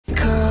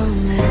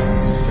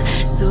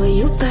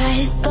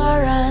body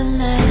start running.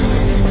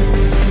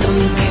 No,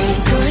 you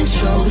can't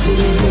control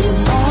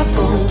it. My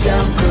bones,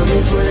 I'm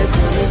coming for it,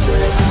 coming for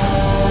it.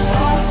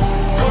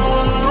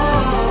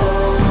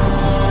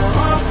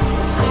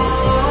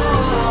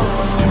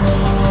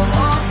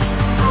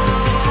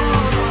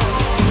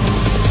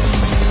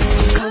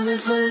 Coming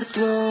for the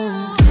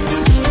throne.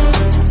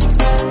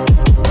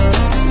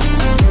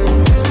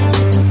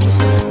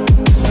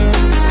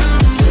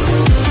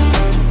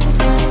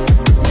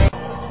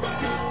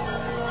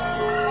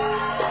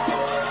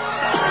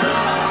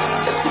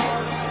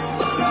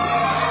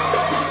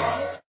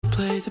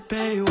 Play the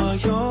bay while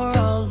you're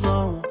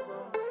alone.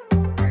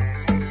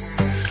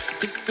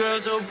 This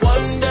girl's a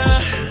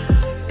wonder.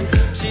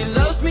 She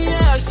loves me,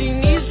 yeah, she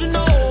needs to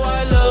know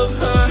I love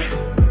her.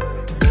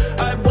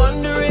 I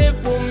wonder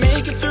if we'll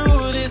make it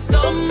through this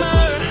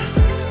summer.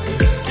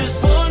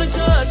 Just wanna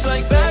touch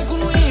like back when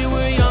we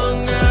were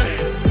younger.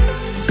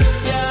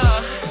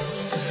 Yeah.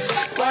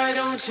 Why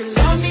don't you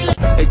love me like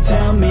they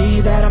tell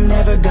me that I'm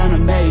never gonna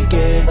make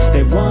it.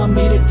 They want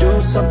me to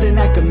do something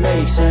that could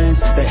make sense.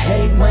 They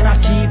hate when I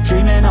keep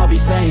dreaming I'll be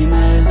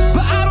famous,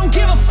 but I don't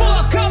give a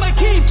fuck, I'ma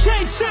keep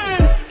chasing.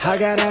 I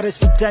got all this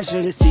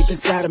potential that's deep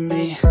inside of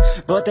me,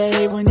 but they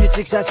hate when you're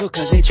successful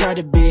cause they try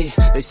to be.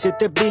 They sit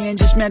there being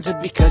judgmental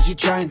because you're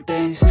trying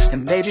things,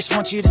 and they just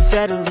want you to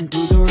settle and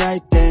do the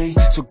right thing.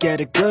 So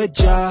get a good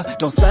job,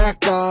 don't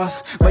slack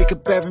off. Wake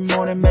up every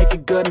morning, make a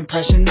good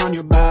impression on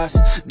your boss.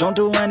 Don't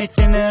do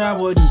anything that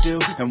I wouldn't do.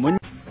 And when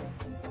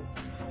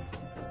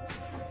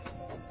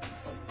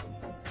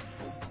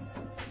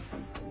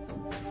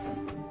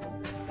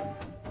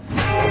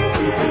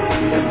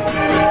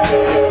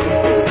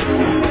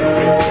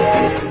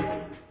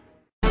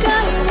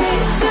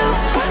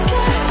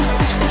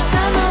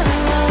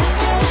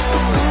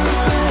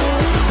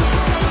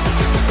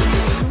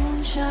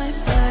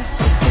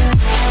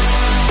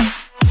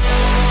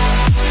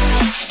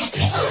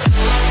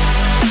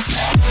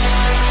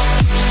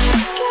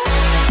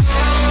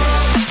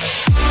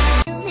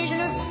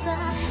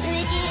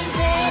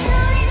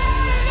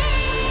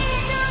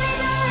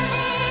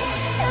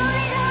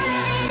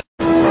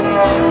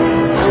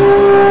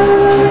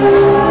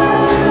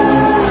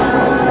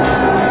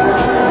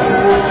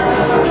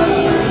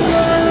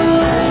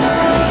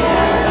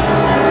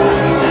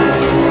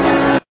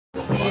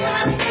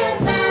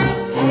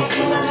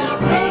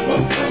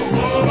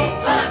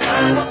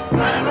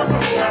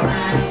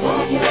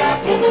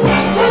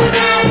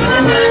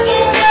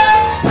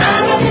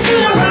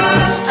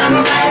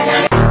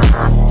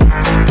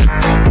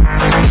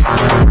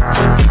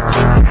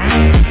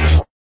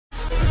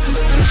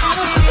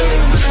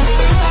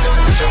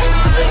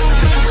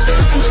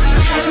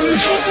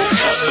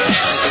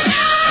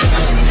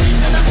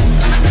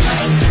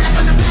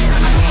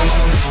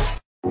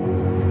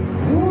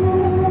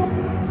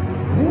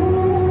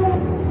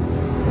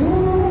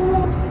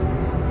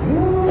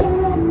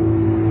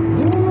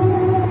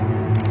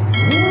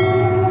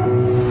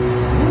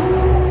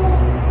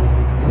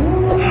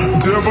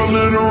devil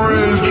in a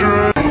red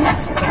dress.